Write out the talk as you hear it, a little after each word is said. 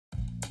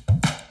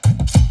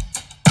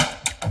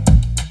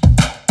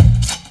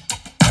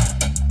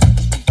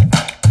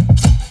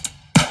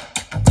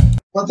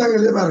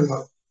பத்தாங்கல்லே பாருங்க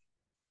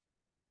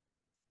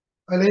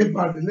அதே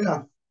பாட்டு இல்லையா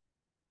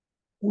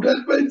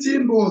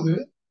உடற்பயிற்சியின் போது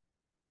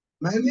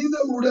மனித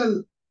உடல்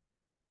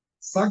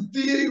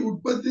சக்தியை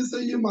உற்பத்தி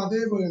செய்யும்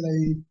அதே வேளை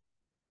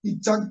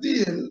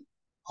இச்சக்தியில்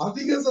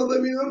அதிக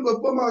சதவீதம்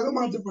வெப்பமாக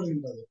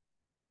மாற்றப்படுகின்றது.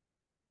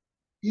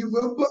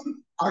 இவ்வெப்பம்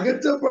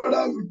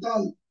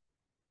அகற்றப்படாவிட்டால்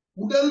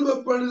உடல்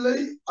வெப்பநிலை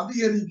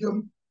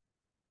அதிகரிக்கும்.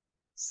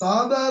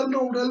 சாதாரண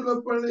உடல்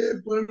வெப்பநிலையை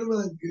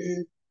பேணுவதற்கு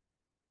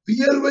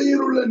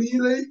வியர்வையில் உள்ள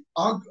நீரை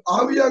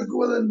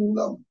ஆவியாக்குவதன்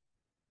மூலம்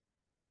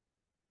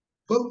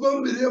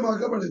வெப்பம்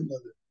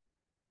விரயமாக்கப்படுகின்றது.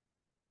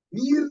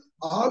 நீர்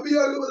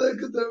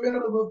ஆவியாகுவதற்கு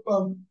தேவையான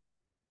வெப்பம்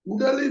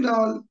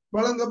உடலினால்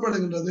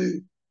வழங்கப்படுகின்றது.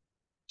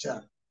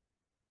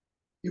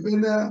 இப்ப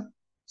என்ன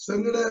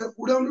செங்கட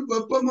உடல்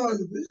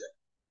வெப்பமாகுது,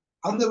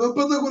 அந்த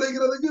வெப்பத்தை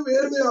குறைக்கிறதுக்கு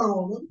வேர்வை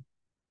ஆகணும்.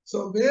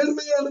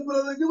 வேர்வையை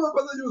அனுப்புறதுக்கு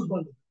வெப்பத்தை யூஸ்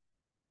பண்ணுது.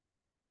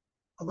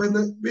 அப்ப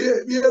இந்த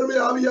வியர்வை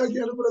ஆவியாக்கி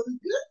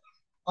அனுப்புறதுக்கு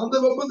அந்த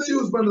வெப்பத்தை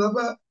யூஸ் பண்ணுது.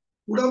 அப்ப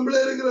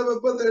உடம்புல இருக்கிற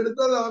வெப்பத்தை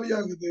எடுத்து அது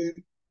ஆவியாகுது.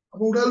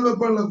 அப்ப உடல்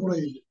வெப்பநிலை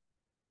குறையுது.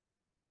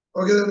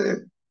 ஓகே தானே?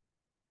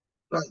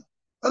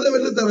 அதை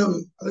வச்சு தரவு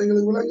அது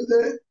எங்களுக்கு விளங்குது.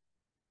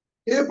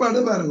 ஏற்பாடு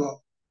பாருங்க.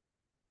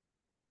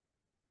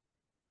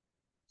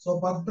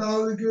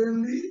 10வது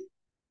கேள்வி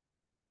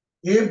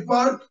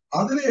ஏற்பாடு.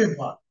 அதுல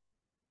ஏற்பாடு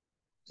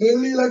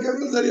கேள்வி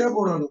இலக்கங்கள் சரியா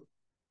போடணும்.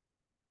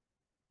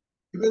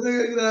 இப்ப என்ன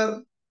கேட்கிறார்?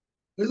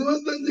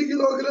 75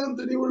 கிலோகிராம்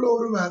திணிவுள்ள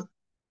ஒருவர்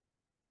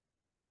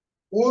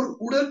ஓர்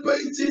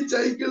உடற்பயிற்சி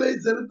சைக்கிளை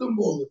செலுத்தும்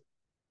போது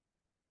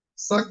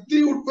சக்தி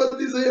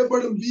உற்பத்தி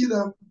செய்யப்படும்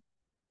வீதம்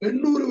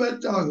 800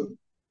 வாட் ஆகும்.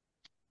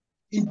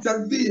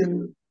 இச்சக்தியில்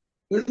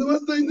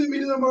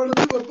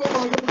 75%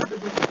 வெப்பமாக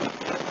மாற்றப்படுகிறது.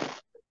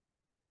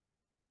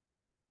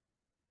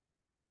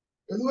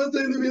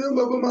 75%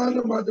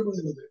 வெப்பமாக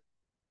மாற்றப்படுகிறது.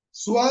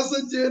 சுவாச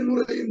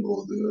செயல்முறையின்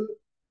போது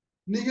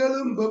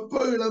நிகழும்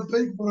வெப்ப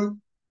இழப்பை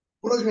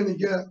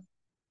புறக்கணிக்க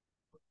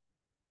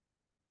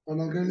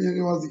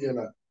கேள்வி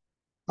வாசிக்கல.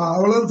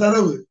 அவ்வளவு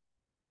தரவு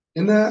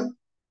என்ன?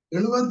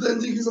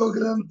 75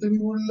 கிலோகிராம்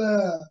திணிவுள்ள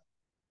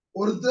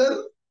ஒருத்தர்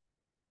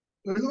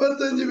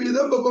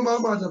 75% வெப்பமாக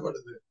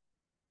மாற்றப்படுது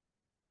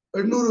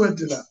 800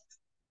 வாட்ல.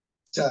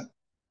 சரி,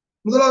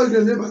 முதலாவது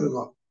கேள்வியை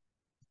பாருங்க.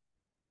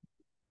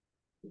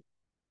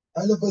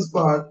 அதுல ஃபர்ஸ்ட்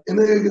பார்ட்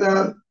என்ன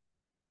கேட்கிறார்?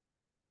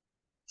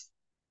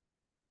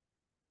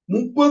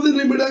 30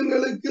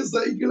 நிமிடங்களுக்கு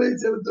சைக்கிளை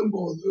செலுத்தும்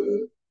போது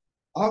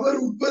அவர்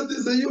உற்பத்தி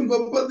செய்யும்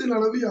வெப்பத்தின்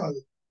அளவு யாது?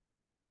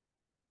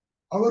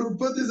 அவர்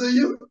உற்பத்தி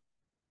செய்யும்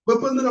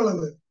வெப்பத்தின்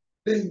அளவு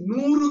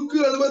 100க்கு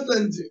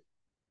 75.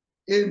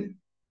 ஏன்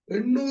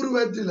 800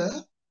 வாட்ல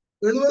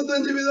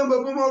 75%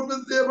 வெப்பமா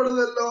உற்பத்தி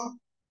செய்யப்படுதല്ലോ.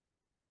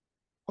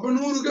 அப்ப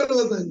 100க்கு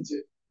 75.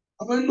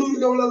 அப்ப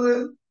 800க்கு எவ்வளவு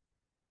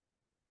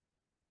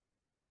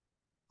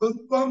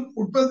வெப்பம்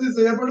உற்பத்தி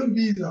செய்யப்படும்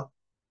வீதம்?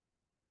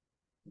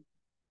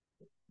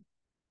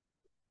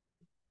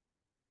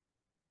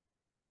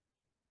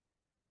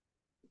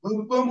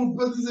 வெப்பம்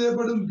உற்பத்தி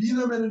செய்யப்படும்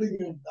வீதம் என்னன்னு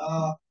கேட்டா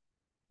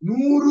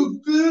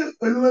 100க்கு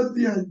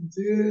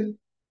 75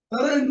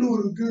 தர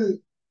 800க்கு.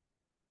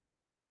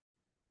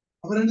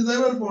 அப்ப 2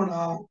 தகவல்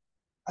போனா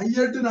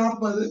 5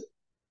 40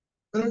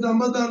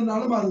 56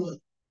 நாளும் 60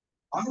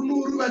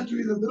 600 வாட்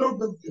வீதத்துல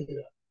உற்பத்தி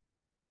செய்கிறார்.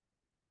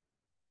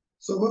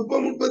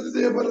 வெப்பம் உற்பத்தி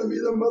செய்யப்படுற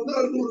வீதம்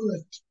 600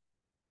 வாட்.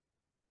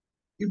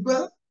 இப்ப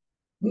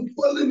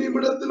 30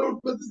 நிமிடத்துல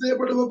உற்பத்தி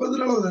செய்யப்பட்ட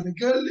வெப்பத்தின் அளவு தானே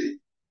கேள்வி.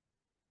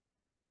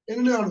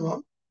 என்ன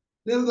ஆடுவோம்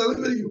நேரத்தால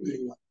பெருக்கி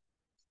முடியுங்களா?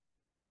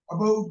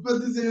 அப்ப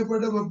உற்பத்தி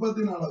செய்யப்பட்ட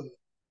வெப்பத்தின் அளவு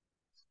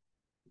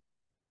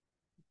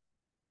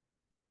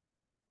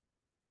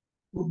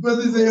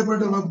உற்பத்தி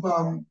செய்யப்பட்ட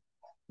வெப்பம்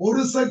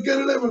ஒரு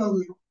செகண்ட்ல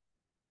எவ்வளவு?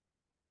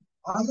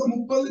 ஆக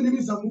 30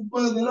 நிமிஷம்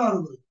 30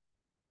 60.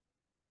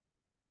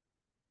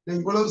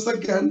 இவ்வளவு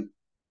செகண்ட்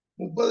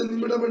 30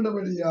 நிமிடம்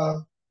என்றபடியா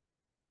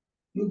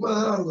 30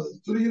 60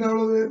 சுருங்கின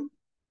எவ்வளவு?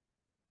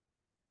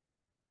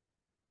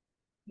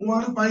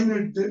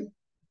 3018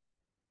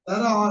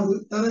 தர 6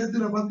 தர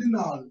எத்தனை?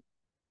 14.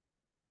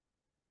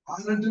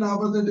 6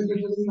 48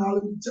 கெட்டது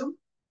 4 மிச்சம்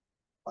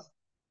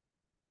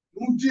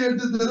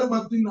 108 தர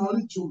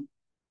 14 ஜூல்.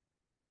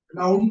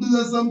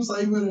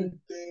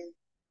 1.08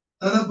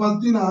 தர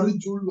 16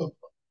 ஜூல்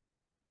வெப்பம்.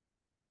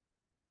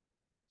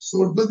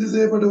 உற்பத்தி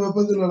செய்யப்பட்ட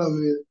வெப்பத்தின்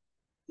அளவு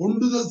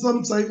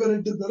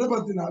 1.08 தர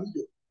 14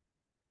 ஜூல்.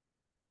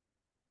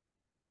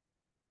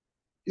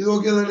 இது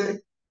ஓகே தானே?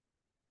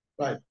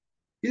 ரைட்.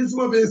 இது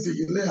சும்மா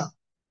பேசிக் இல்லையா?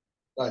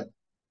 ரைட்.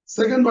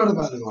 செகண்ட் பார்ட்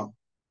பாருங்க.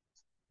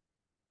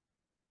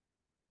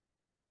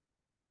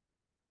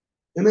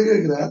 என்ன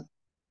கேட்கிற?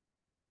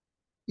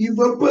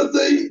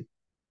 இவ்வெப்பத்தை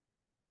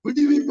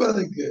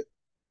விடுவிப்பதற்கு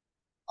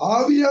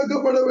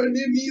ஆவியாக்கப்பட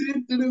வேண்டிய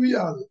நீரின்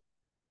திணிவியாது.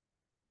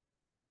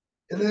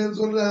 என்ன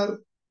சொல்றார்?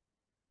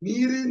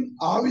 நீரின்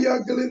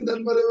ஆவியாக்கலின்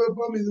தன்மறை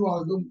வெப்பம்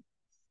இதுவாகும்.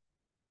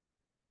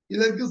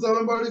 இதற்கு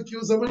சமன்பாடு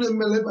Q சமன்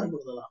ml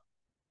பயன்படுத்தலாம்.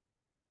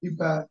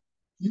 இப்ப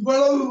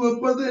இவ்வளவு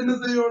வெப்பத்தை என்ன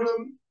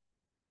செய்யணும்?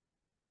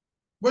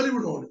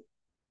 வெளிவிடணும்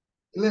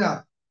இல்லையா?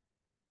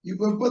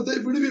 இவ்வெப்பத்தை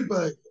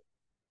விடுவிப்பதற்கு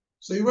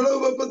இவ்வளவு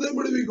வெப்பத்தை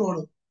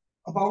விடுவிக்கணும்.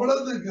 அப்ப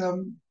அவ்வளவுக்கு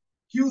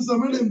கியூ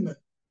சமன் என்ன?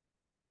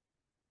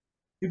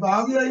 இப்ப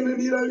ஆவியாகின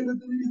நீராகின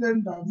திணிவு இது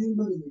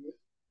அப்படின்றது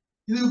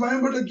இதுக்கு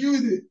பயன்பட்ட கியூ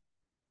இது.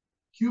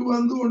 கியூ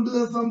வந்து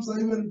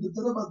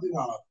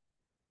 1.0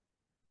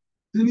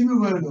 திணிவு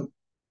வேணும்.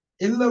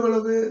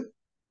 எவ்வளவு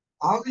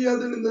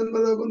ஆவியாதல்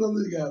என்பதற்கும்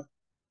தந்திருக்கார்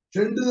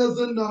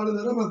 2.4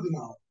 தர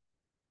 14.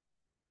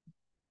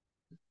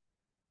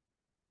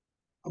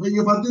 அப்ப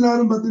இங்க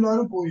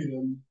 14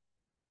 போயிடும்.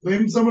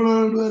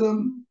 சமனான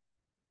வரும்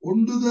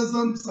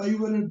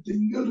 1.08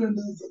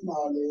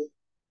 2.4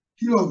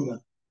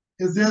 கிலோகிராம்.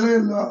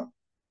 எல்லாம்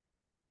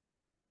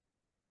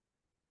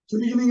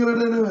சொல்லிக்கு நீங்க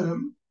என்ன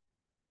வரும்?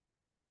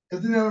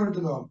 எத்தனை ஆள்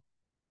வெட்டலாம்?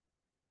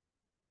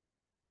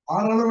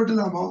 6 ஆள்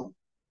வெட்டலாமா?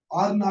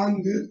 6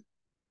 4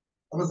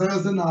 அப்ப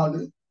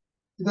 4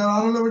 இதை 6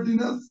 ஆள்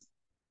வெட்டினா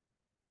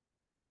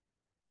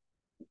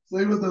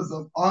 6 1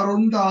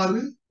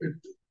 6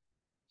 8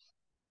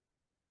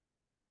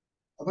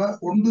 அப்ப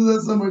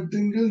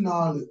 1.8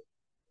 4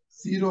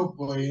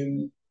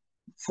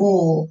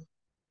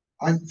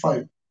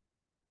 0.485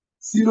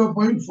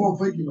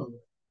 0.45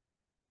 கிலோகிராம்.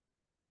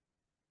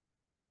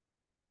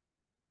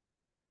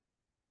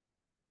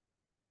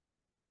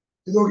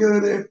 இது ஓகே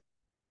தானே?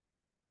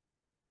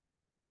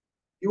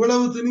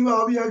 இவ்வளவு திணிவு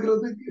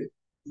ஆவியாகிறதுக்கு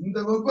இந்த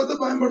வெப்பத்தை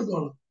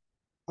பயன்படுத்தணும்.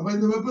 அப்ப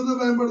இந்த வெப்பத்தை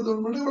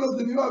பயன்படுத்தணும் இவ்வளவு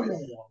திணிவு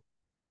ஆவியாகும்.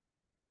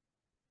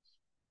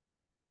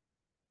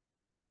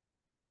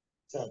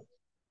 சரி,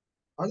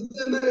 அடுத்து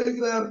என்ன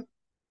இருக்கிறார்?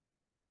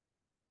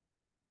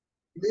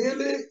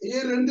 மேலே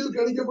A2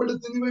 கணிக்கப்பட்ட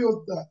திணிவை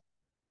ஒத்த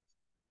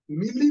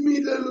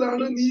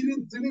மில்லிமீட்டரிலான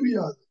நீரின் திணிவு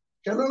யாது?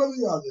 கனளவு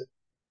யாது?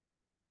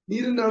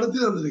 நீரின் அடர்த்தி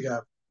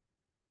தந்திருக்கார்.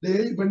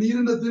 இப்ப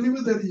நீரின் திணிவு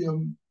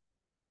தெரியும்.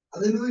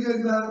 அது என்னது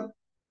கேட்கிறார்?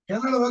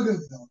 கனளவா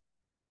கேட்கிறார்.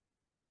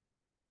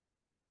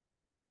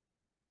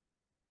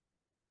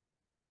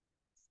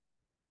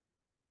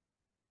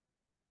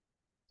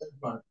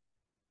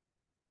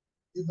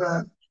 இப்ப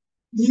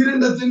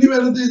நீரின் திணிவு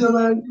எடுத்து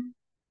இதவன்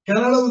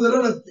கனளவு தர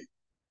நடத்தி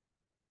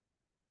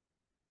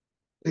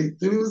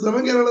திணிவு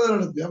சமன் கனளவு தர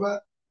நடத்தி. அப்ப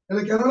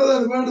எனக்கு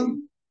கனளவு வேணும்.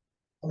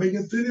 அப்ப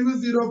இங்க திணிவு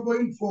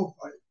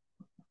 0.45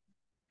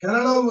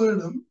 கனளவு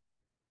வேணும்.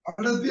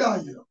 அடர்த்தி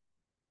 1000.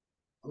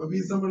 அப்ப பி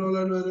சமன்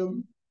வரும்.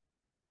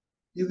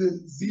 இது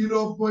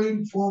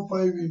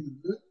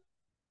 0.45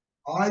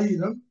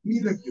 1000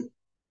 மீட்டர் கியூப்.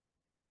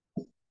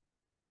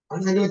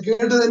 ஆனா எங்களை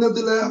கேட்டது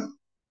என்னத்துல?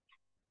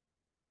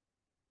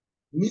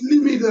 மில்லி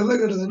மீட்டர்ல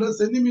கேட்டது. என்ன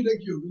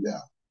சென்டிமீட்டர் கியூப் இல்லையா?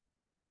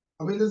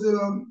 அப்ப என்ன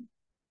செய்வோம்?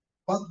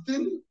 10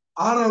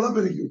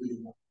 பெருக்கி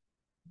விடுவீங்க.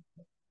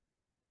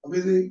 அப்ப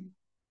இது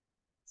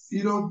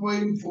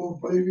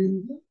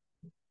 0.45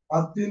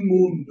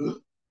 10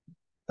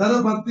 தர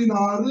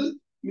 16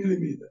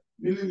 மில்லிமீட்டர்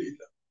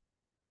மில்லிலீட்டர்.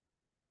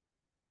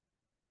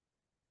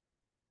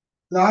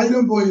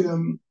 1000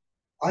 போயிடும்.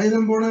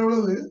 1000 போன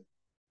எவ்வளவு?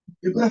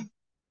 இப்ப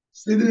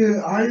இது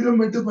 1000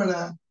 வெட்டுப்பட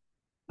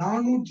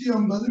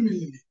 450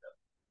 மில்லிமீட்டர்.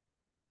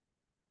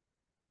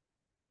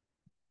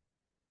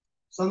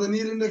 அந்த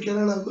நீரின்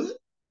கிணளவு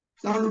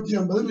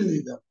 450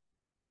 மில்லிமீட்டர்.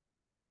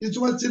 இது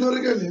சும்மா சின்ன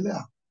கேள்வி இல்லையா?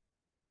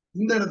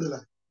 இந்த இடத்துல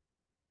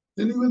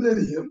தெளிவு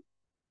தெரியும்.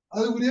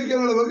 அதுக்குரிய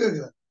கிணளவு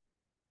கேட்கிறார்.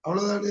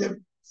 அவ்வளவுதானே?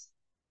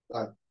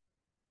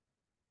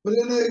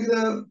 என்ன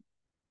கேட்கிறார்?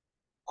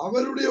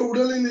 அவருடைய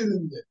உடலில்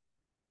இருந்து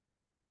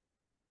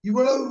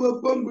இவ்வளவு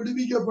வெப்பம்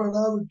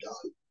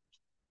விடுவிக்கப்படாவிட்டால்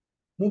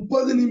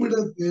 30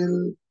 நிமிடத்தில்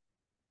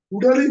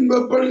உடலின்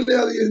வெப்பநிலை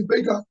அதிகரிப்பை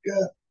காக்க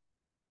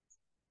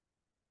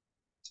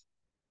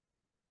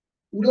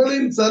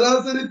உடலின்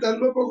சராசரி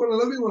தன்வெப்ப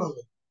கொள்ளளவு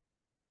இவ்வளவு.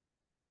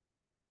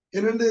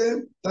 இரண்டு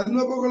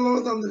தன்வெப்ப கொள்ளளவு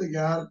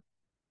தந்திருக்கார்.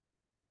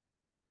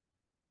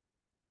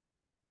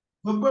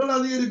 வெப்பநிலை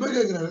அதிகரிப்பை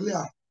கேட்கிறார்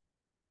இல்லையா?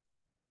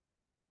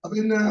 அப்ப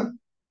என்ன?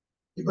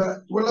 இப்ப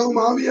இவ்வளவு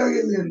ஆவியாக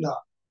இல்லையா?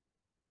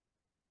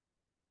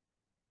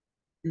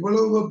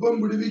 இவ்வளவு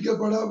வெப்பம்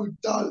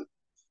விடுவிக்கப்படாவிட்டால்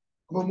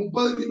அப்ப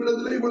 30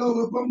 நிமிடத்துல இவ்வளவு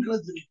வெப்பம்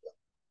கிடைச்சிருக்கு.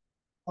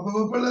 அப்ப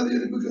வெப்பநிலை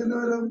அதிகரிப்புக்கு என்ன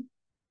வரும்?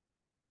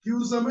 Q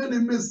சமன்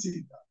MST.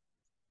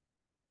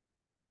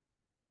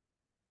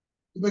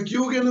 இப்ப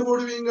கியூக்கு என்ன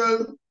போடுவீங்க?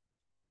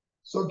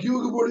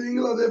 கியூக்கு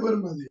போடுவீங்க அதே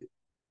பெருமதி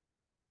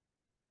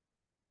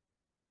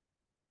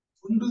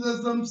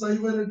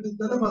 1.08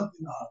 தர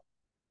 14.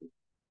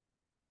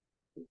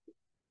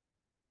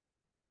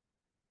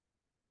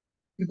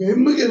 இப்ப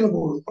எம்முக்கு என்ன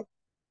போடும்?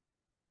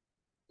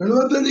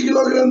 75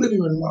 கிலோகிராம் தண்ணி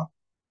வேண்டாம்.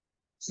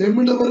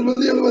 செம்மிட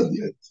பெருமதி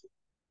 75.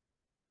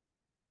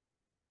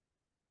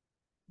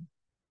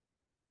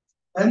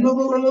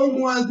 எண்பது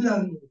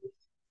 3600.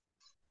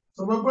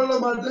 வெப்பநிலை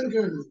மாற்றம்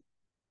கேள்வி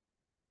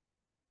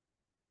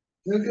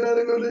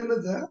கேட்கிறாருங்கிறது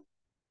என்னது?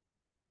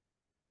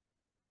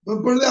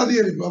 வெப்பநிலை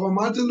அதிகரிக்கும். அப்ப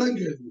மாற்றம் தான்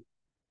கேள்வி.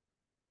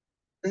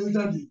 இது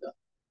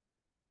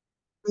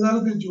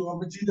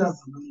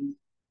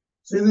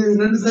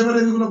 2 சைபர்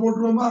இதுக்குள்ள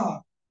போட்டுருவோமா?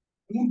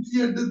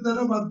 108 தர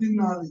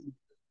 14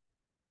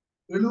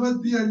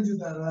 75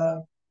 தர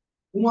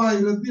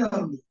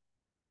 3600.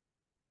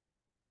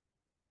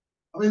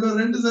 அப்ப இதுல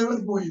 2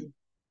 சைபர் போயிடும்.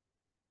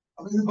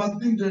 அப்ப இது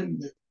 10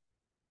 2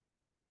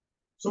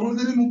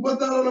 உங்களுக்கு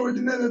 36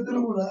 வெட்டினா எத்தனை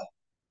முறை?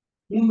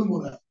 3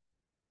 முறை.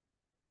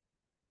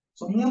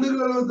 3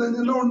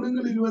 75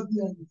 1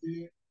 25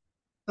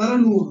 தர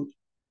 100.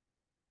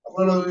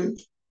 அவ்வளவு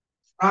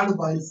 4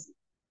 பாய்ஸ்.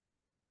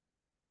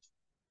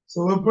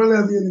 வெப்பநிலை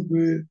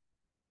அதிகரிப்பு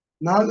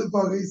 4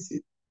 பகை சி.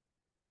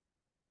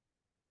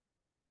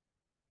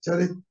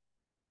 சரி,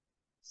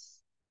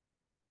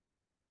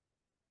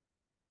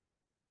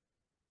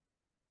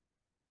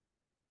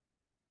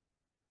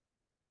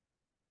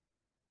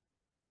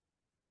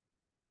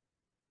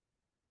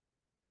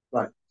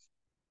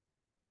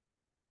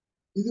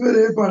 இதுவரை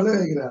ஏற்பாடுல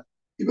வைக்கிறார்.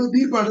 இப்ப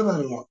பி பாட்டு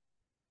வரலாம்.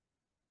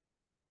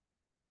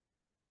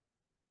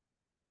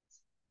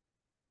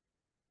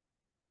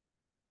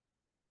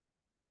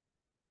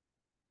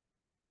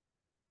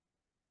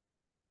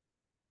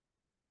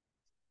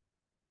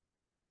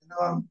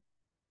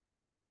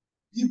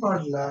 பி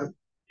பாட்டுல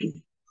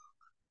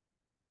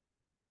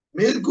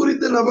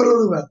மேற்குறித்த நபர்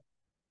ஒருவர்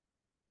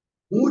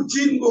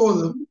மூச்சின்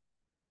போதும்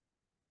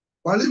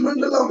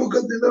வளிமண்டல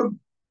அமுக்கத்திலும்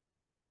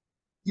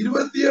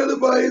 27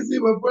 பாய்சி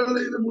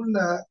வெப்பநிலையிலும் உள்ள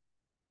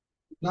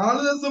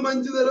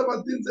 4.5 தர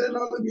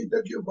 10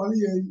 மீட்டர் கியூப்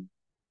வலியை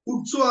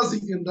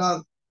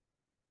உட்சுவாசிக்கின்றார்.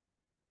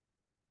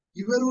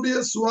 இவருடைய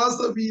சுவாச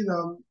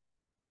வீதம்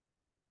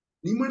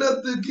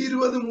நிமிடத்துக்கு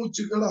 20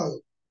 மூச்சுக்கள்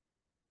ஆகும்.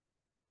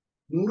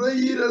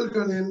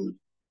 நுரையீரல்களில்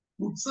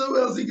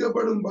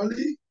உட்சுவாசிக்கப்படும்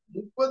வலி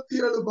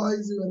 37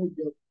 பாய்சி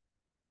வரைக்கும்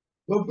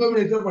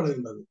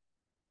வெப்பமேற்றப்படுகின்றது.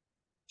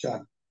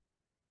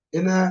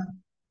 என்ன,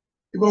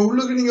 இப்ப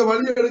உள்ளுக்கு நீங்க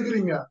வலி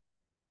எடுக்கிறீங்க,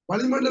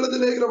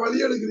 வளிமண்டலத்தில் இருக்கிற வலி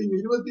எடுக்கிறீங்க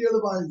 27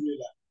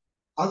 பாய்சியில.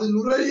 அது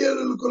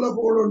நுரையீரலுக்குள்ள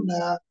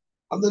போனோம்னா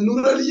அந்த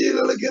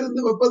நுரையீரலுக்கு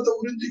இருந்து வெப்பத்தை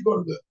உறிஞ்சி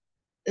கொண்டு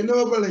என்ன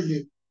வெப்பநிலைக்கு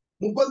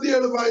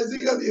 37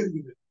 பாய்சிக்கு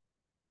அதிகரிக்குது.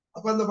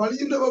 அப்ப அந்த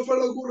வலியின்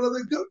வெப்பநிலை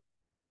கூடுறதுக்கு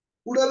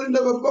உடலின்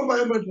வெப்பம்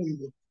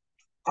பயன்படுத்துது.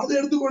 அதை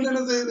எடுத்துக்கொண்டு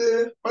என்ன செய்யுது?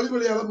 வலி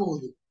வழியால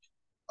போகுது.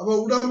 அப்ப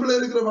உடம்புல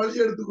இருக்கிற வலி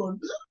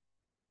எடுத்துக்கொண்டு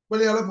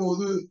வழியால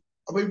போகுது.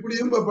 அப்ப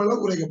இப்படியும் வெப்பநிலை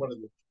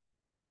குறைக்கப்படுது.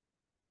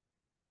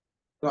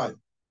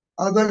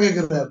 அதான்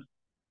கேட்கிறார்.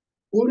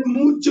 ஒரு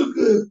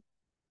மூச்சுக்கு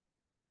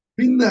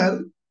பின்னர்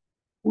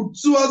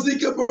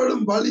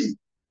உட்சுவாசிக்கப்படும் வலி,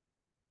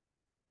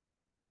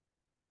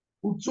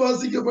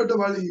 உட்சுவாசிக்கப்பட்ட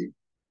வலி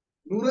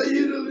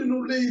நுரையீரலின்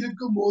உள்ளே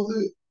இருக்கும் போது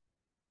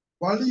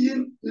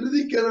வலியின்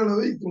இறுதி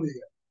கனளவை துணிக.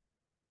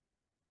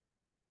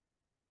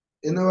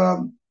 என்னவா?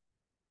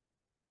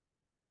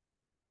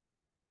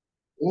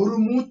 ஒரு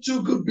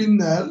மூச்சுக்கு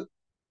பின்னர்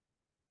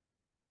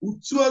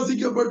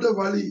உட்சுவாசிக்கப்பட்ட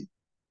வலி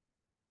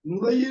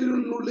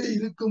நுரையீரலின் உள்ளே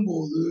இருக்கும்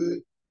போது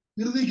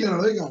இறுதி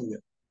கனளவை காண்க.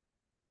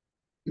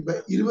 இப்ப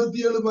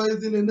 27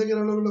 பாயத்தில் என்ன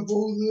கனளவுல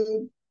போகுது?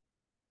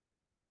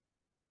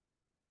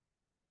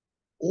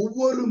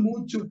 ஒவ்வொரு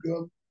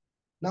மூச்சுக்கும்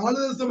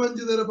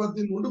 4.5 தர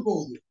 10 கொண்டு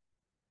போகுது.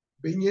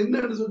 இப்ப இங்க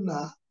என்னன்னு சொன்னா,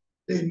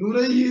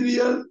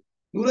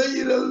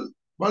 நுரையீரல்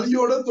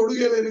வலியோட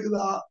தொடுகையில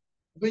இருக்குதா?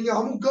 அப்ப இங்க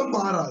அமுக்கம்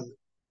மாறாது.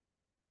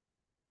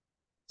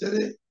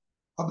 சரி,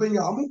 அப்ப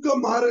இங்க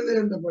அமுக்கம் மாறல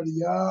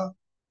என்றபடியா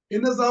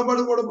என்ன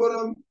சாப்பாடு போட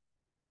போறோம்?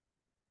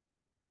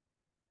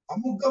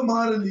 அமுக்கம்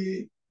மாறலி.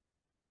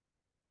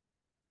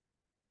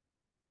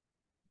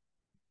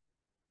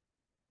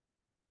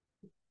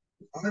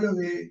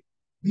 ஆகவே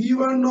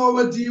V1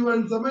 over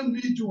G1 சமன்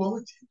V2 over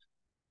G2.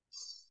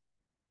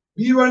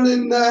 V1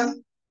 என்ன?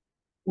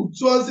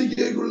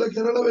 உட்சுவாசிக்குள்ள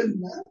கனளவு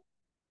என்ன?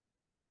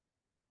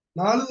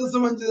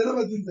 4.5 தர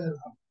 10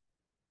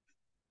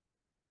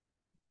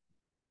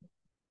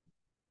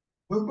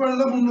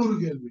 வெப்பநிலை 300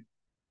 கேள்வி.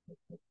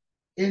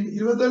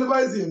 27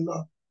 பாய்சி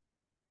எல்லாம்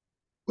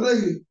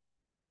பிறகு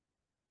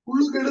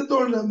உள்ளுக்கு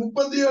எடுத்தோட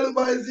 37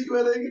 பாய்சிக்கு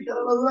வரைக்கும்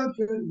கனளவுதான்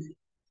கேள்வி.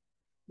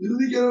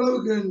 இறுதி கனளவு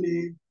கேள்வி.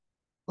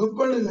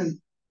 வெப்பநிலை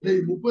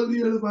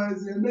 37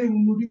 பாய்சி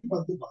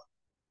 310.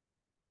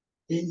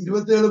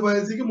 27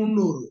 பாய்சிக்கு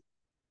 300,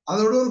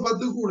 அதோட ஒரு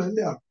 10 கூட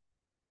இல்லையா?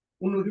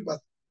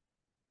 310.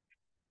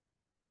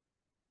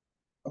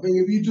 அப்ப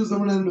இங்க V2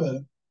 சமன் என்ன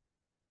வரும்?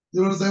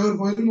 இதோட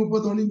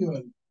 0.31 இங்க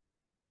வரும்.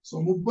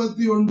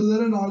 31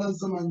 தர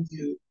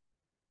 4.5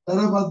 தர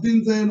 10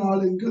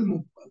 4 30.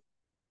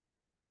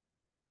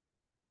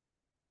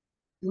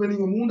 இப்ப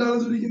நீங்க 3ஆல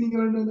சுருக்கினீங்க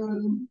என்ன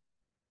வரும்?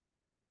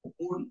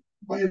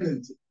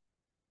 15.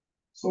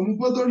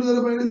 31 தர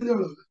 15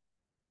 எவ்வளவு?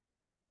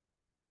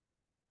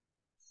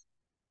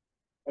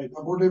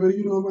 போட்டு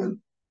பெருக்கிடுவோம்.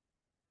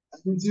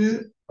 5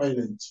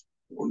 15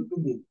 1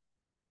 3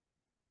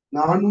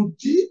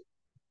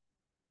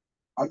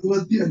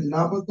 465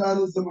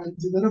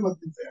 46.5 தர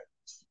 10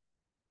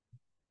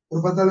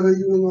 ஒரு 10ஆல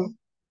பெருக்கிடுவோம்.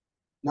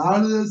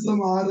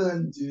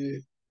 4.65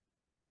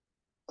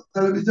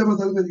 10ஆல பிச்சா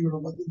 10ஆல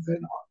பெருக்கிடுவோம். 10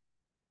 4.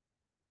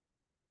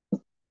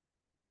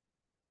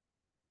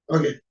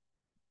 ஓகே,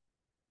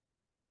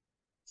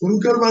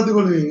 சுருக்கல் பார்த்துக்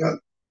கொள்வீங்க.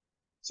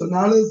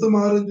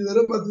 4.65 தர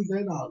 10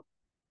 4.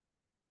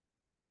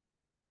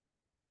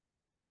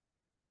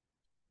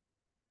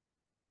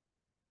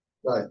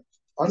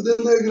 அடுத்து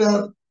என்ன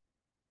இருக்கிறார்?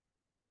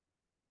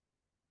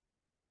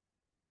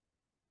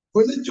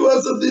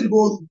 வெளிச்சுவாசத்தின்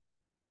போது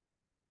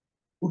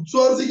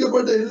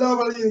உட்சுவாசிக்கப்பட்ட எல்லா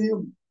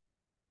வழியையும்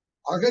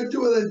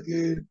அகற்றுவதற்கு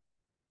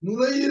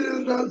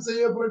நுரையீரலினால்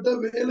செய்யப்பட்ட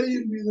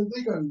வேலையின் வீதத்தை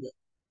காண்க.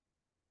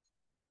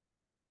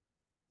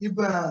 இப்ப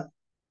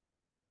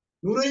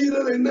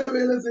நுரையீரல் என்ன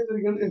வேலை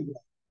செய்திருக்கேன்னு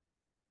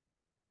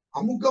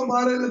அமுக்கம்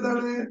மாறல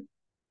தானே,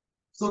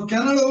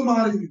 கிணறவு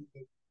மாறி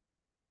இருக்கு.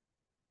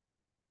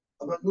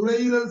 அப்ப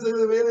நுரையீரல்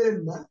செய்த வேலை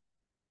என்ன?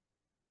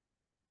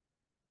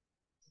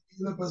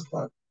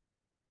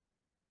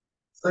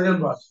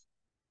 Second part.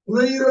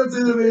 நுரையீரல்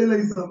செய்த வேலை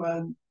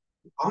சமன்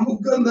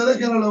அமுக்கம் தர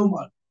கிணறவு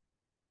மாற்றம்.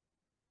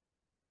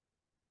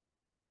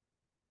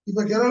 இப்ப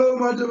கிணறவு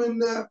மாற்றம்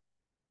என்ன?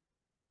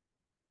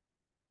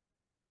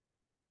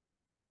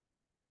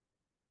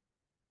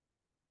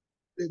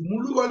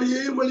 முழு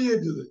வழியையும்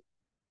வெளியேற்றுது.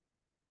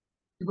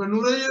 இப்ப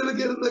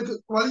நுரையீரலுக்கு இருந்த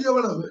வழி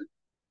எவ்வளவு?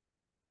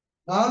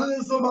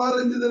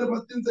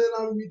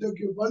 4.65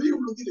 மீட்டர் வழி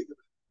உள்ளது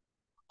இருக்குது.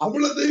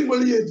 அவ்வளத்தையும்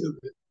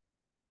வெளியேற்றுது.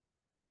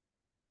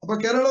 அப்ப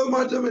கிணறவு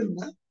மாற்றம் என்ன?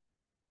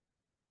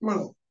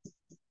 இவ்வளவு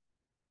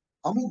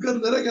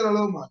அமுக்கம் தர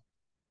கிணறவு மாற்றம்.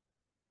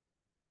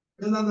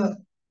 அந்த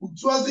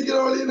உச்சுவாசிக்கிற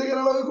வழி என்ன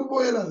கிணறவுக்கு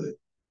போயிடாது.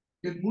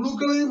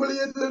 முழுக்களையும்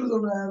வெளியேற்றுன்னு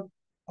சொன்னார்.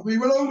 அப்ப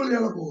இவ்வளவும்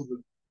வெளியான போகுது.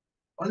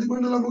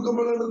 வளிமண்டல அமுக்கம்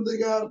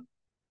இருந்துங்க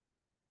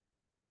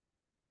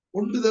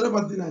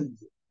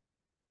 1/15.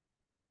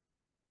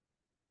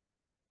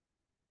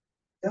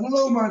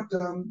 கிணறவு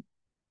மாற்றம்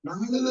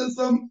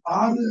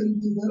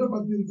 4.65 வரும்.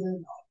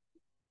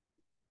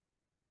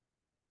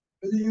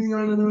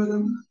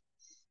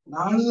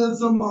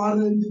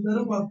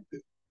 4.65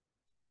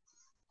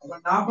 அப்ப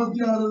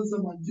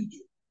 46.5.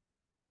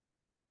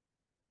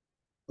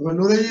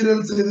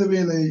 நுரையீரல் செய்த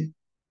வேலை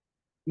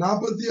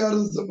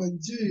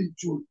 46.5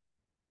 ஜூல்.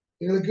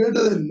 எங்களுக்கு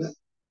கேட்டது என்ன?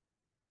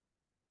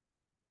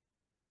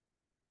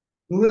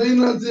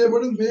 நுரையீரல்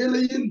செய்யப்படும்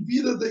வேலையின்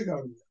வீதத்தை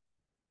காணுங்க.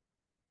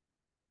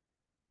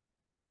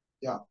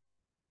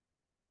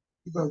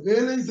 இப்ப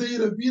வேலை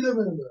செய்யற வீதம்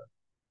என்ன?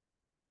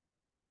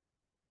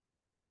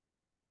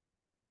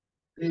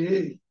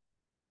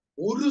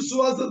 ஒரு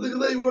சுவாசத்துக்கு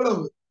தான்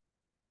இவ்வளவு.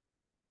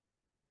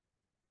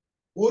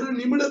 ஒரு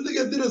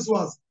நிமிடத்துக்கு எத்தனை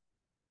சுவாசம்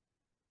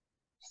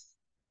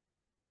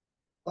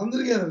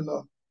தந்திருக்கேன்ல?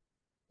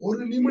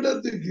 ஒரு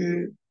நிமிடத்துக்கு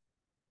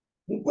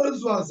 30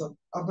 சுவாசம்.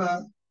 அப்ப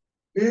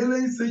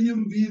வேலை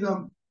செய்யும்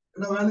வீதம்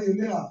என்ன? வேலை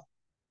இல்லையா?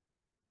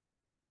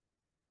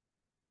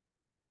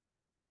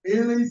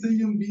 வேலை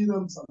செய்யும்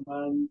வீதம்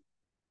சொன்னால்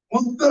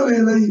மொத்த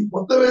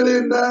வேலை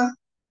என்ன?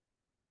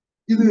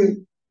 இது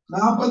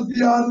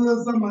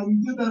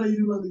 46.5 தர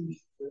 20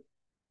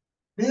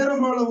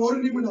 நேரமான ஒரு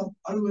நிமிடம்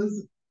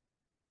 60.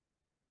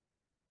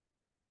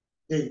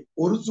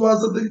 ஒரு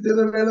சுவாசத்துக்கு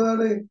செய்த வேலை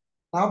தானே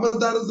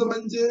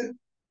 46.5.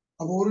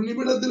 அப்ப ஒரு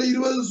நிமிடத்துல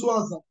 20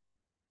 சுவாசம்.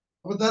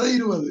 அப்ப தர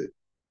 20.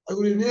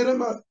 அதுக்குரிய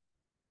நேரம்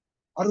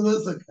 60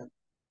 செகண்ட்.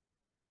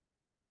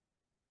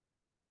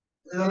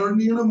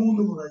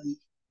 3 முறை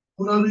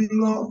 1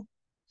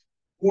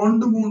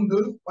 3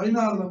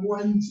 16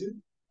 5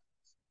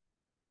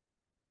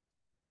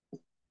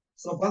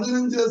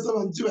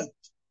 15.5.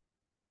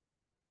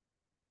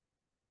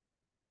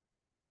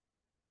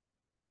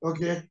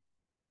 ஓகே.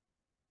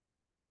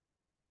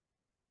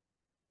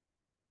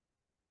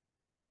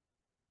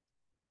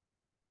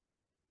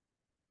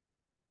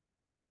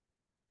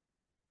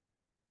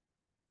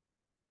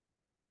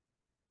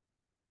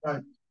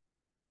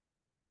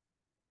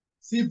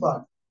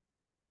 சீபாட்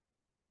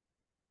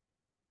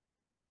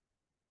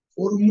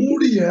ஒரு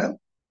மூடிய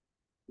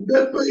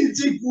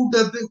உடற்பயிற்சி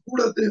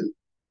கூடத்தில்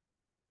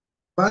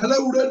பல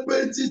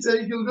உடற்பயிற்சி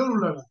சைக்கிள்கள்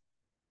உள்ளன.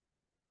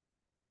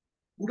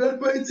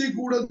 உடற்பயிற்சி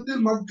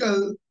கூடத்தில்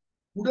மக்கள்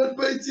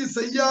உடற்பயிற்சி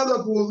செய்யாத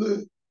போது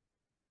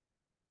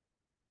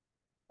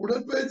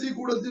உடற்பயிற்சி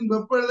கூடத்தின்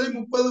வெப்பநிலை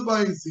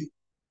 30°C.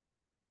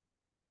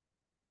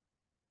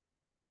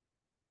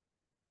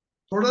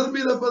 தொடர்பு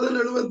இழப்பதில்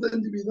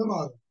 75%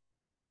 ஆகும்.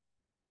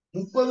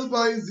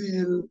 30°C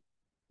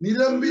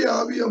நிரம்பி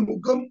ஆவிய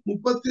முக்கம்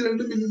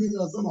 32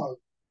 மில்லிமீட்டர்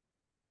ஆகும்.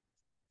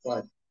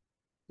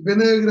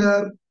 என்ன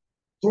கேட்கிறார்?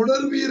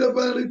 தொடர்பு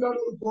இழப்பதற்கான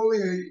ஒரு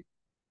கோவையை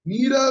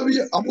நீராவி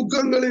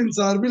அமுக்கங்களின்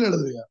சார்பில்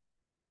எழுதுகிறார்.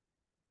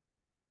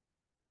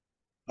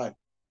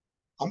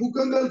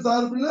 அமுக்கங்கள்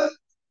சார்பில்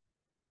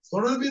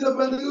தொடர்பு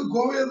இழப்பதற்கு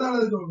கோவையை தான்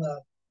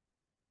எழுதுகிறார்.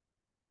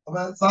 அப்ப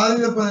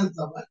சாரிழப்பதன்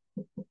சமன்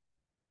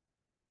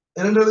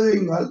இரண்டு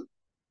எழுதுங்கள்.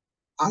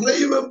 அறை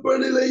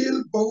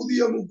வெப்பநிலையில் பகுதி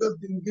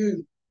அமுக்கத்தின்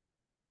கீழ்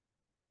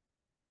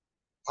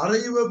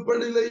அறை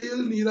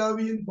வெப்பநிலையில்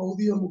நீராவியின்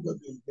பகுதி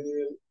அமுக்கத்தின்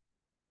கீழ்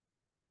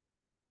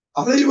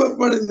அறை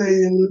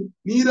வெப்பநிலையில்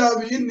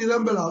நீராவியின்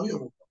நிரம்பலாவி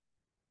அமுக்கம்.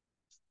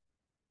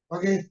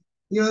 ஓகே,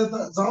 நீங்க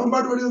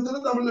சமன்பாட்டு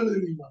வடிவத்தில் தமிழ்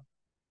எழுதுவீங்க.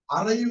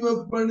 அறை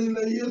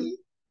வெப்பநிலையில்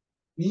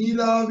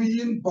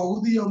நீராவியின்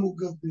பகுதி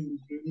அமுக்கத்தின்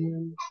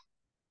கீழ்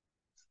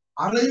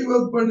அறை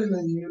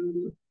வெப்பநிலையில்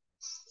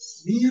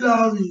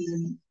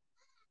நீராவியின்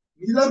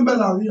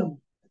நிரம்பலாவி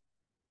அமுக்கம்.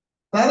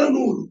 தர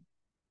 100.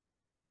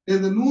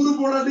 இந்த 100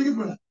 போனாட்டிக்கு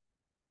பிழை.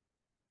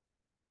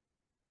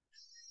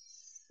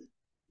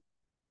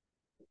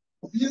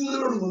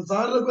 வீதத்தில் கொடுக்கணும்.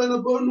 சார்ந்த பையனை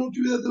போக 100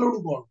 வீதத்தில்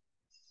கொடுக்கணும்.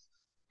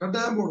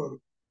 கட்டாயம்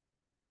போடணும்.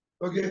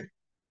 Okay,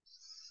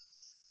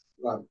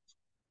 Right.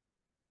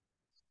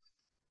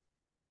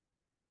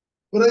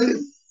 பிறகு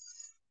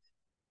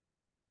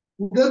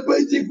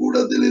உடற்பயிற்சி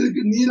கூடத்தில்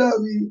இருக்கு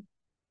நீராவி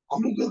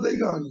அமுக்கத்தை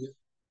காணுங்க.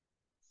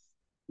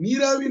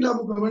 நீராவின்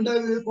அமுக்கம்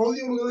வேண்டாது பகுதி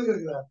அமுக்கத்தை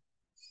கேட்கிறார்.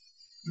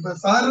 இப்ப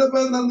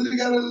சாரப்பயன்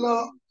தந்திருக்காரு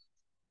எல்லாம்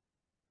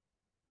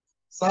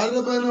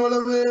சாரப்பயன்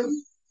எவ்வளவு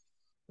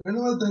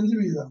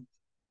 75%.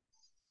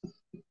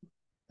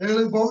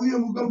 எங்களுக்கு பகுதி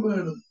அமுக்கம்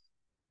வேணும்.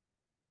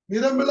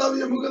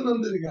 நிரம்பிலாவிய முகம்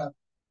தந்திருக்கார்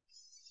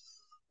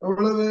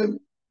எவ்வளவு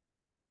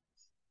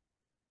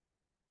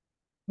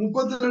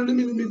 32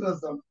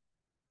 மில்லிமீட்டர்.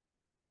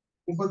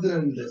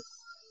 32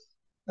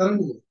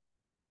 கரண்ட்.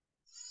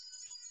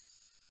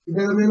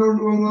 இப்ப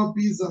மேலோட்டு வாங்க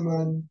பி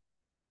சமன்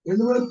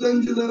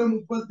 75 தரம்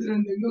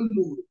 32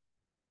 100.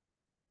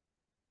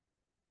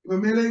 இப்ப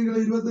மேல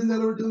எங்களை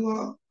 25 விட்டுங்க.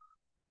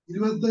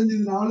 25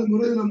 4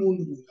 முறை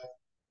 3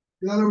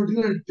 இதால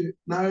விட்டுங்க 8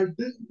 நான்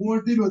 8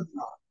 3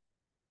 24.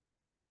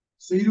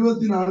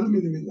 24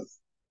 மில்லிமீட்டர்.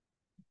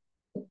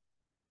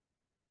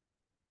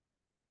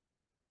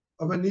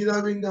 அப்ப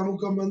நீராவியின்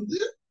அமுக்கம்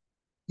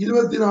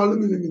 24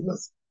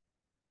 மில்லிமீட்டர்.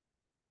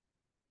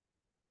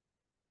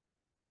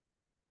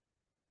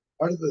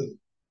 அடுத்தது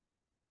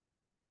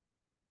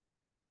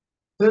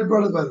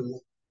செயற்பாடு பாருங்க.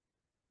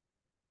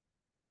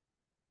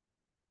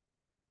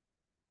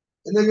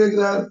 என்ன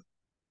கேட்கிறார்?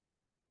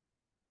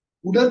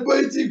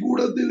 உடற்பயிற்சி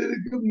கூடத்தில்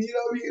இருக்கும்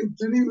நீராவியின்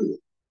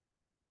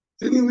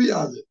திணிவு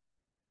யாது?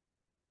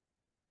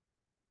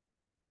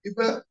 இப்ப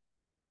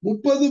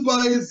 30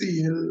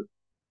 பாயசியில்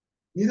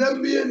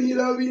நிரம்பிய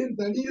நீராவியின்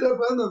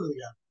தண்ணீரப்பதம்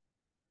தந்திருக்காங்க.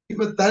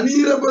 இப்ப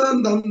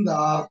தண்ணீரப்பதம்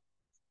தந்தா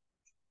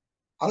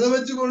அதை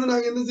வச்சுக்கொண்டு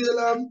நாங்க என்ன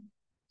செய்யலாம்?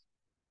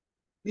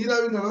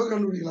 நீராவின் அளவை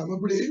கண்டுபிடிக்கலாம்.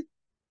 எப்படி?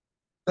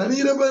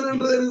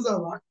 தண்ணீரப்பதம்ன்றது என்ன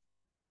சாமா?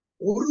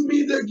 1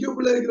 மீட்டர்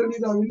கியூப்ல இருக்கிற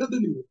நீராவின்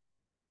திணிவு.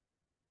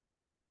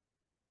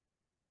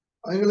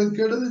 அவங்களுக்கு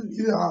கெடுது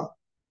இது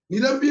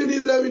நிரம்பிய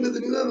நீராவின்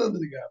திணிவு தான்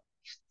தந்திருக்காரு.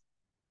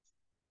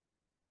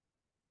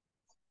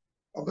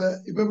 அப்ப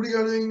இப்ப எப்படி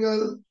காணுவீங்க?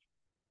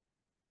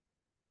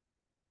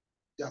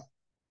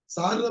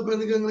 சாரத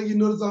பெண்ணுக்கு எங்களுக்கு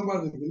இன்னொரு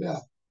சாப்பாடு இருக்கு இல்லையா?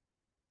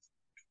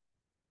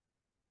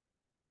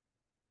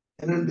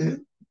 என்னண்டு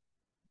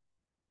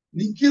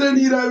நிக்கிற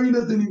நீராவின்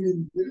திணிவு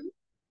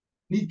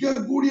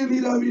நிக்கக்கூடிய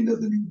நீராவின்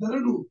திணிவு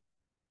தரணும்.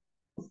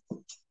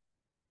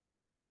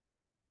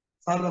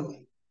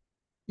 சாரதப்பன்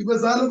இப்ப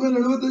சாரதப்பன்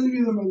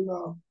 75%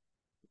 எல்லாம்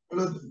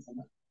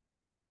 75.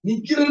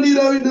 நிக்கிற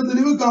நீராவின்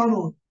தெளிவு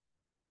காணும்.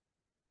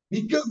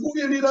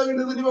 நிக்கக்கூடிய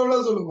நீராவின் தெளிவு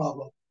எவ்வளவு சொல்லுங்க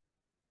பாப்போம்.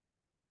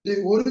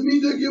 1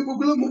 மீட்டர்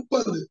கியூபுக்குள்ள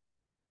 30.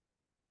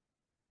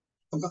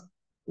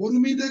 1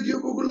 மீட்டர்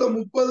கியூபுக்குள்ள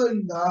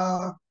 30ண்டா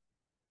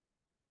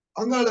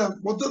அங்கால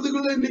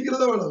மொத்தத்துக்குள்ள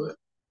நிக்கிறத எவ்வளவு?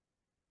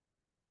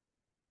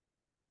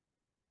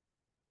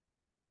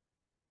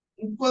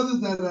 30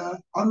 தர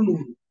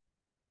 600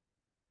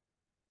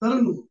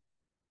 600.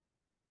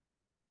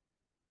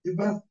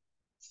 இப்ப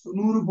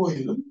 100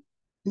 போயிடும்.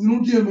 இது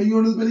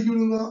 180 பெருக்கி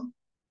விடுங்க.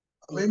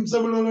 வரும்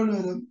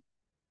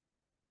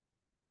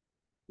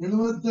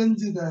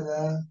 75 தர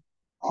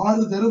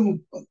 6 தர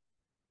 30.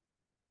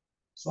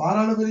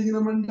 ஆறால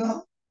பெருக்கிறோம்டா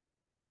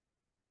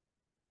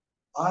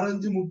 6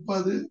 5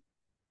 30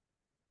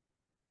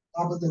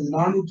 45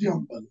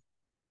 450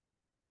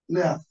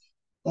 இல்லையா?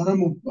 தர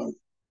 30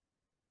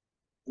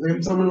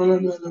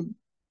 வரும்.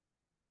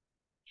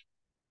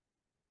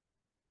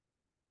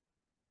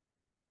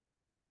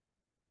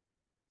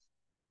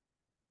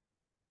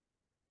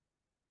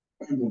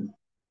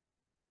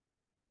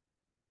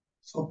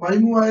 So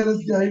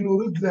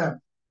 13500 gram.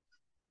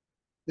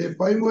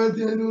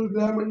 13500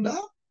 கிராம் என்றா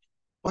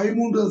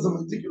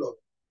 13.5 கிலோ.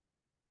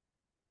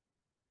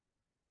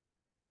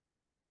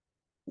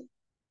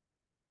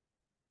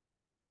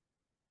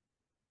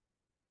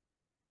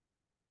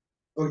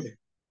 ஓகே,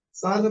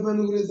 சாத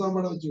பெண்ணுக்குரிய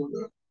சாப்பாடை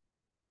வச்சுக்கொண்டு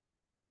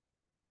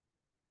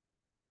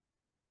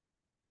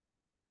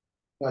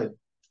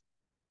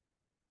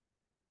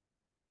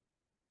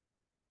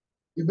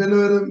இப்ப என்ன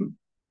வரும்?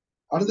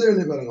 அடுத்த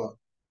எழுதி பாருங்க.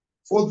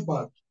 4th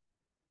part.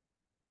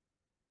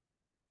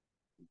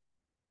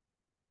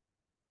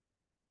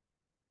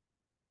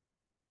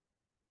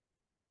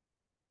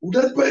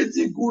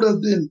 உடற்பயிற்சி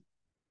கூடத்தில்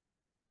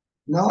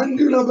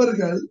 4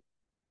 நபர்கள்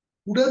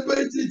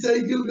உடற்பயிற்சி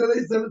சைக்கிள்களை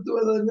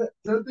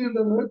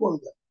செலுத்துகின்றனர்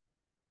கொள்க.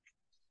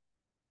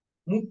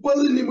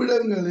 30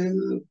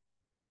 நிமிடங்களில்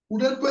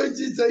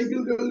உடற்பயிற்சி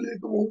சைக்கிள்களில்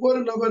இருக்கும் ஒவ்வொரு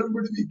நபரும்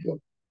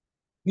விடுவிக்கும்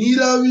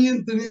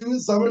நீராவியின் திணிவு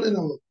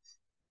சமநிலவு.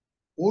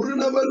 ஒரு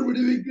நபர்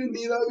விடுவிக்கும்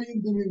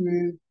நீராவியின் திணிவு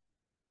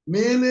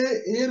மேலே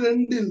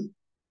A2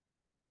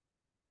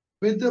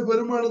 பெற்ற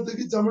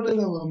பெருமானத்துக்கு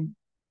சமநிலவும்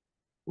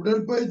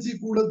உடற்பயிற்சி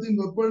கூடத்தின்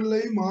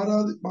வெப்பநிலை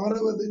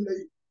மாறுவதில்லை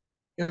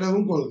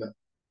எனவும் கொள்க.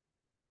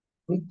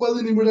 30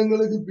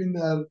 நிமிடங்களுக்கு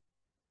பின்னர்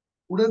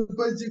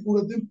உடற்பயிற்சி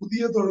கூடத்தின்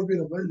புதிய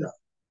தொடர்பினப்ப.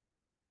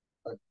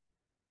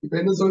 இப்ப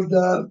என்ன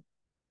சொல்லிட்டார்?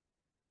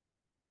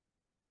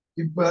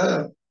 இப்ப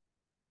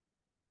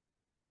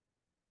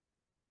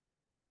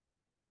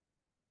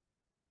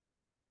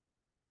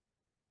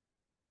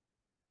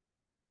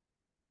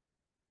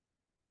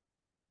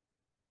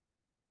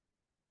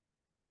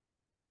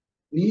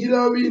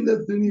நீராவியின்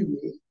திணிவு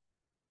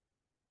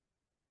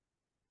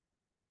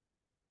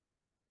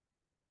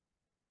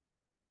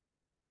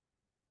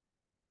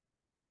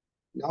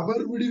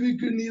நபர்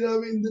விடுவிக்கு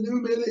நீராவியின் திணிவு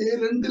மேல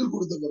A2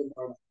 கொடுத்த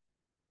பெருமானம்.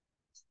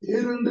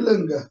 A2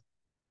 எங்க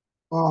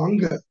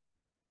அங்க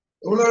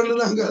எவ்வளவு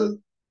நாங்க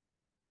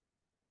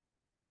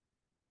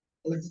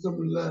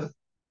இல்ல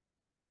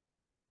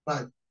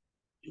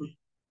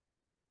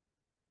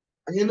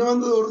அங்க என்ன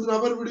வந்து ஒரு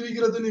நபர்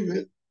விடுவிக்கிற திணிவு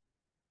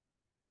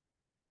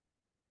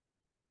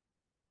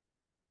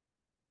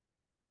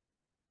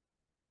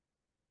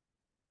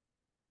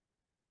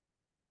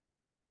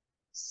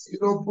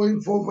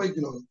 0.45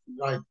 கிலோகிராம்.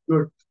 Right,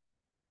 good.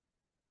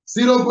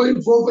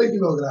 0.45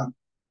 கிலோகிராம்.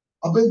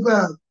 அப்ப இப்ப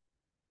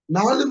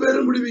 4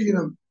 பேரும்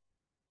விடுவிக்கணும்.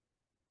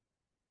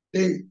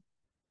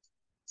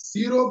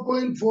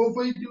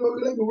 0.45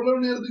 கிலோகிராம்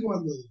எவ்வளவு நேரத்துக்கு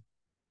வந்தது?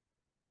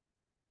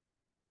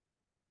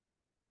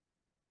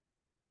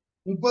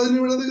 30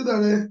 நிமிடத்துக்கு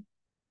தானே.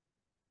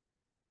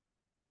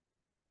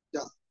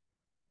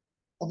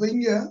 அப்ப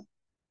இங்க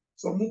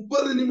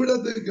 30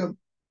 நிமிடத்துக்கு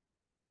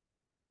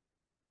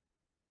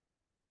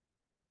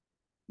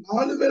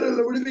 4 பேர்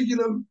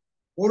விடுவிக்கணும்.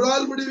 ஒரு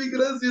ஆள்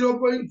விடுவிக்கிறது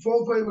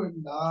 0.45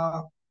 வேண்டா.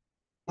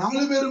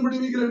 4 பேரும்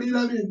விடுவிக்கிற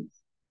நீராவி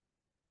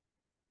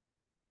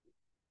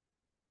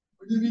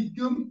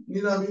விடுவிக்கும்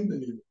நீராவியின்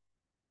தெளிவு.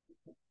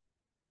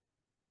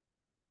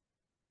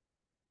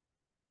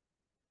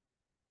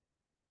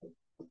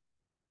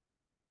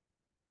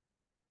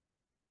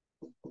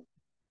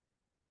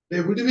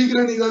 விடுவிக்கிற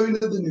நீராவியின்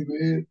தெளிவு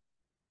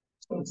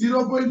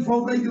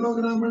 0.45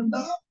 கிலோகிராம்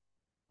வேண்டா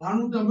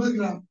 450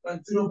 கிராம்.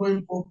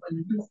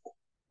 0.45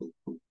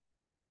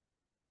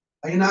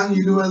 ஐநாங்க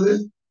 20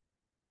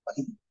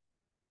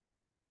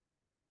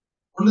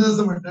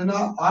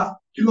 1.8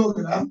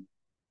 kilogram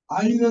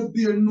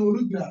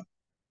 1800 gram.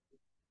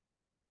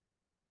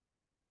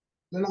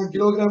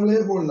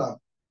 கிலோகிராம்லயே போடலாம்.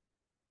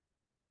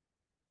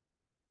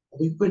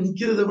 இப்ப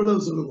நிக்கிறத விட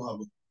சொல்லுங்க.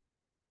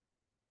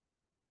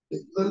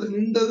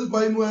 நின்றது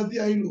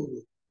 13,500.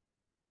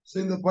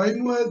 இந்த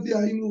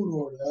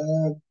 13,500ஓட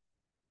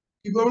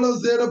இப்ப எவ்வளவு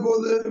சேர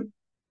போகுது?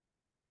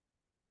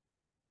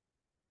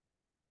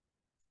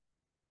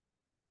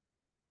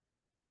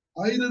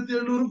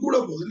 1800 கூட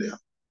போகுது இல்லையா?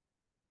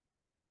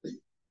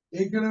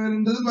 ஏற்கனவே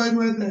நின்றது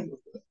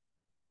 13,500.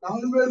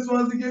 4 பேர்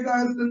சுவாசிக்க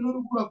 1800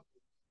 கூட போகுது.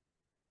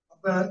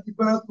 அப்ப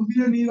இப்ப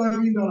புதிய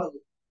நீராவியின் அளவு,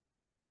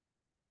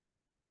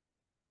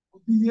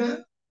 புதிய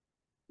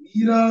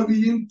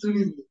நீராவியின்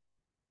தெளிவு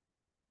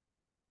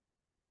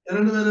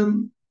 2 பேரும்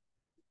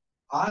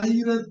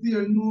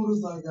 1800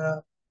 சக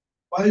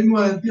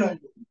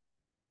 13,500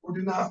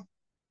 கூட்டினா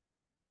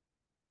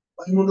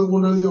 13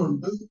 3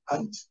 1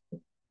 5.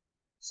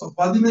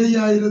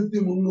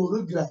 15,300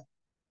 கிராம்.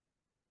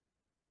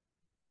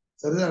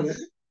 சரிதானே?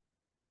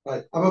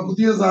 அப்ப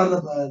புதிய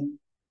சாரத்தை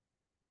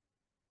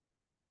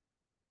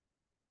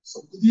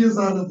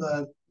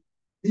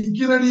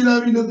நிக்கிற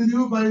நீராவின்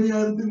தெளிவு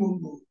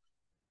 15,300.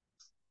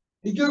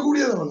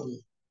 நிக்கக்கூடியது அவ்வளவு.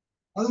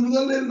 அது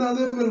முதல்ல இருந்த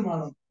அதே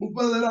பெருமானம்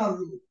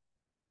 30,000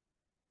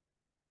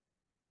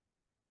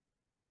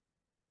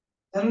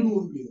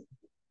 200 வீதம்.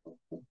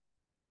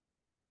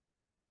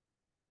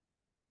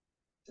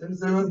 10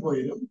 சேவர்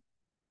போயிடும்,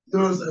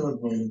 20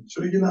 சேவர் போயிடும்.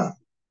 சுருக்கினா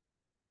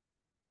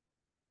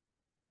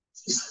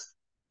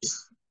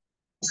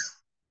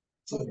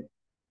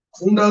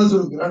மூன்றாவது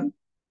சுருக்கிறான்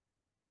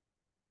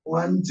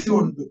 5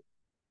 1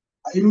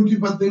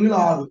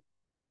 510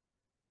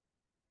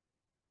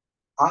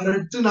 6 6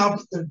 8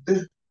 48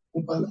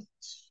 30.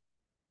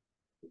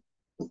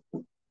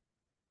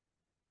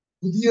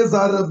 புதிய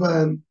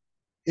சாரப்பன்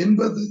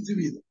 85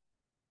 வீதம்.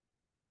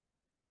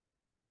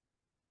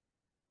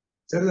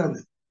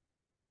 சரிதானே?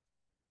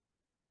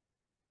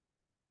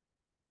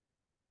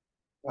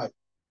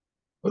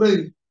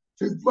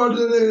 ஃபிஃப்த்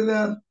பார்ட்ல என்ன?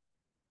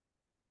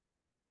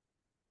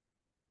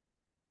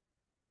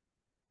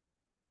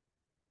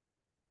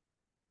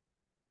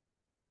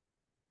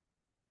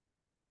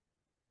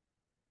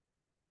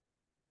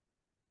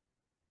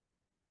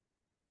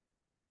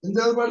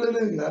 அஞ்சாவது பாடல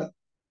என்ன?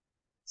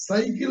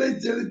 சைக்கிளை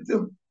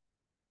செலுத்தும்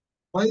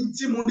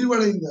பயிற்சி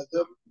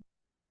முடிவடைந்ததும்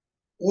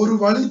ஒரு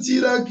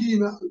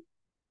வழிச்சீராக்கியினால்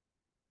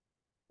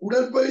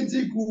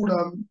உடற்பயிற்சி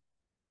கூடம்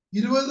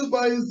 20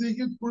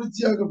 பாய்ச்சிக்கு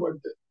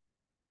குளிர்ச்சியாக்கப்பட்டு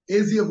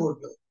ஏசிய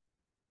போட்டு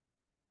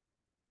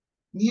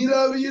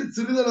நீராவியில்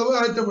சிறிதளவு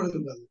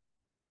அகற்றப்படுகின்றது.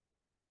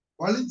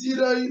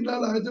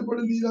 வழிச்சீராயினால்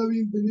அகற்றப்படும்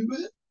நீராவியின் தெளிவு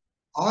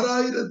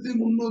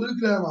 6,300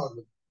 கிராம்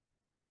ஆகும்.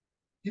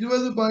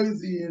 20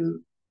 பாய்ச்சியில்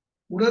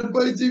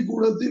உடற்பயிற்சி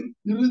கூடத்தின்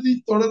இறுதி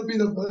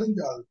தொடர்பு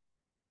பதினஞ்சாவது.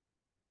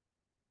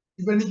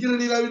 இப்ப நிக்கிற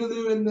நீராவின்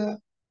தெளிவு என்ன?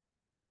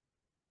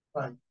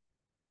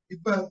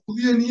 இப்ப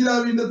புதிய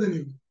நீராவின்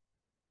தெளிவு,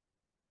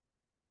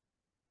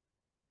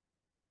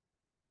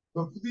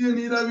 இப்ப புதிய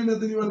நீராவின்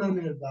தெளிவு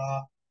என்னன்னு கேட்டா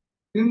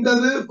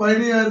நின்றது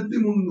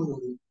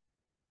 15,300.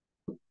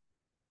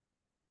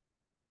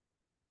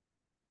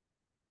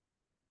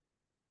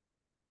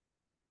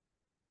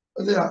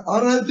 இல்லையா?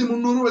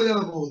 6,300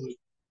 வெளியாக போகுது.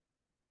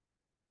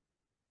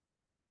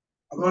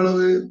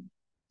 அவ்வளவு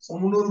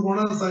 300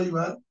 போனா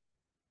சைவர்,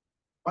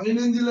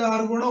 15ல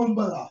 6 போனா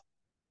 9.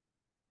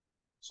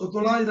 So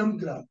 900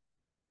 gram.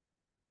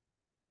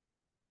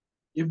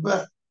 இப்ப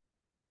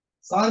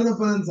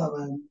சாரப்பதன்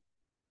சமன்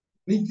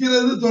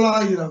நிக்கிறது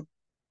 900,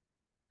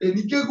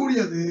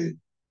 நிக்கக்கூடியது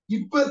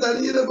இப்ப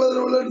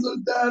தனியிறப்பதன்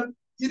சொல்லிட்டார்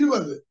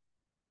 20.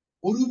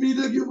 1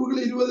 மீட்டர்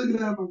கியூபுக்குள்ள 20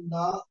 கிராம்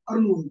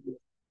 600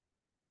 கிராம்.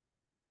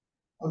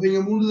 அப்ப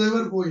இங்க 3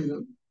 சைவர்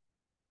போயிடும்.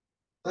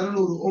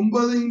 200.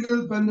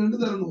 9x12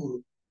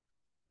 200.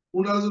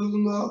 3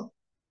 இருக்குங்க.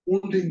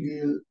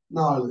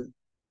 3x4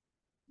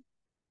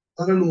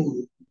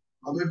 200.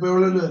 அப்ப இப்ப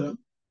எவ்வளவு நேரம்?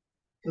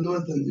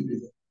 75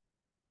 மீட்டர்.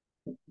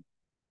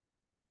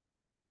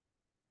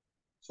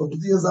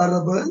 புதிய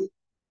சாரப்ப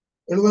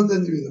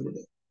 75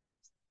 வீதம்.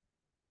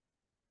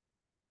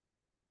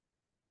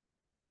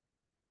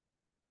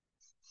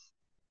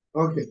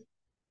 ஓகே,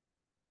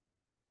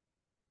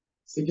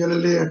 சிக்கல்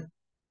இல்லையே.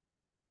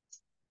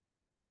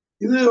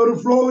 இது ஒரு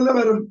ஃப்ளோவில்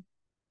வரும்.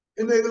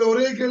 என்ன இதுல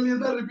ஒரே கேள்வியை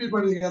தான் ரிப்பீட்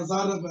பண்ணிருக்காரு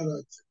சார பேர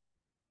வச்சு.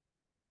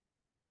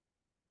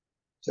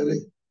 சரி,